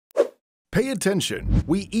Pay attention,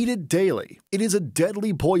 we eat it daily. It is a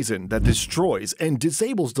deadly poison that destroys and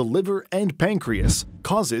disables the liver and pancreas,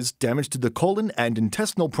 causes damage to the colon and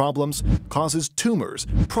intestinal problems, causes tumors,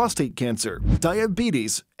 prostate cancer,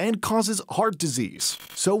 diabetes, and causes heart disease.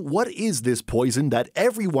 So what is this poison that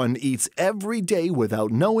everyone eats every day without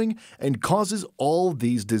knowing and causes all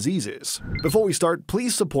these diseases? Before we start,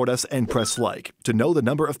 please support us and press like to know the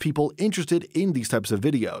number of people interested in these types of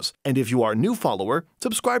videos. And if you are a new follower,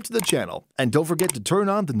 subscribe to the channel. And don't forget to turn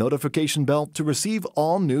on the notification bell to receive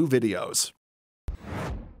all new videos.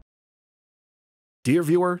 Dear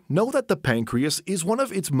viewer, know that the pancreas is one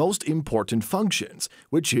of its most important functions,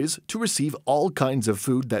 which is to receive all kinds of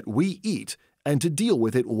food that we eat and to deal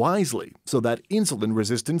with it wisely so that insulin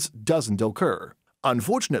resistance doesn't occur.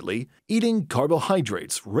 Unfortunately, eating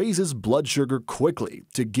carbohydrates raises blood sugar quickly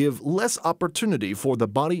to give less opportunity for the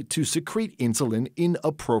body to secrete insulin in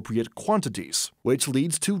appropriate quantities, which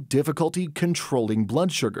leads to difficulty controlling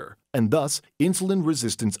blood sugar, and thus insulin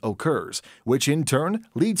resistance occurs, which in turn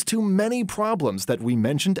leads to many problems that we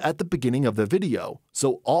mentioned at the beginning of the video,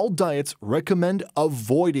 so all diets recommend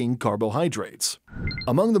avoiding carbohydrates.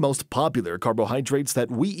 Among the most popular carbohydrates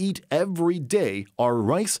that we eat every day are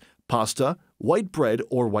rice, pasta, white bread,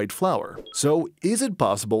 or white flour. So, is it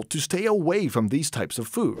possible to stay away from these types of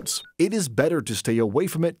foods? It is better to stay away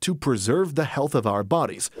from it to preserve the health of our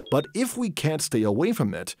bodies, but if we can't stay away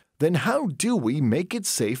from it, then how do we make it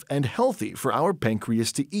safe and healthy for our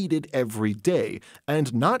pancreas to eat it every day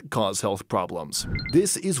and not cause health problems?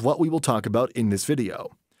 This is what we will talk about in this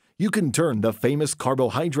video. You can turn the famous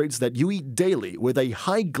carbohydrates that you eat daily with a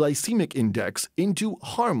high glycemic index into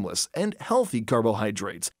harmless and healthy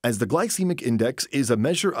carbohydrates, as the glycemic index is a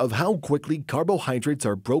measure of how quickly carbohydrates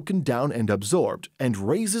are broken down and absorbed and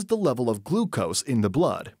raises the level of glucose in the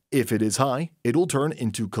blood. If it is high, it will turn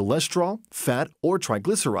into cholesterol, fat, or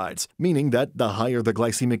triglycerides, meaning that the higher the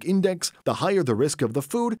glycemic index, the higher the risk of the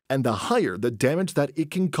food and the higher the damage that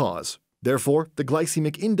it can cause. Therefore, the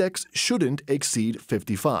glycemic index shouldn't exceed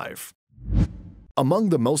 55. Among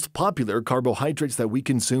the most popular carbohydrates that we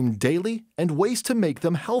consume daily and ways to make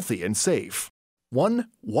them healthy and safe. 1.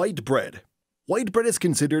 White bread. White bread is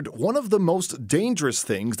considered one of the most dangerous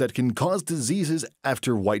things that can cause diseases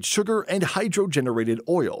after white sugar and hydrogenated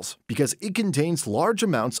oils because it contains large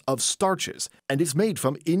amounts of starches and is made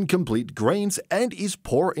from incomplete grains and is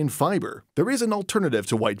poor in fiber. There is an alternative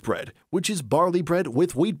to white bread, which is barley bread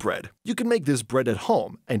with wheat bread. You can make this bread at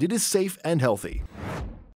home and it is safe and healthy.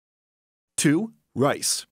 2.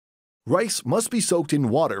 Rice. Rice must be soaked in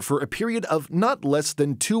water for a period of not less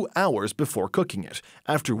than 2 hours before cooking it,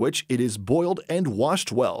 after which it is boiled and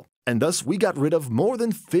washed well, and thus we got rid of more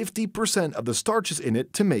than 50% of the starches in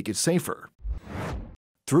it to make it safer.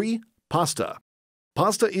 3. Pasta.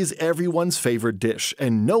 Pasta is everyone's favorite dish,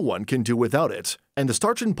 and no one can do without it. And the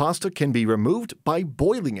starch in pasta can be removed by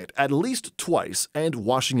boiling it at least twice and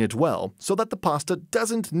washing it well so that the pasta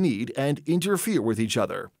doesn't knead and interfere with each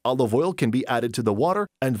other. Olive oil can be added to the water,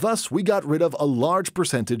 and thus we got rid of a large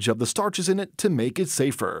percentage of the starches in it to make it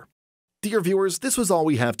safer. Dear viewers, this was all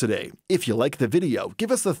we have today. If you liked the video,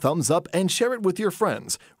 give us a thumbs up and share it with your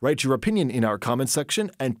friends. Write your opinion in our comment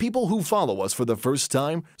section, and people who follow us for the first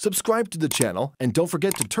time, subscribe to the channel, and don't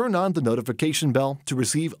forget to turn on the notification bell to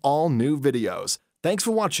receive all new videos. Thanks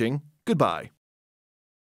for watching. Goodbye.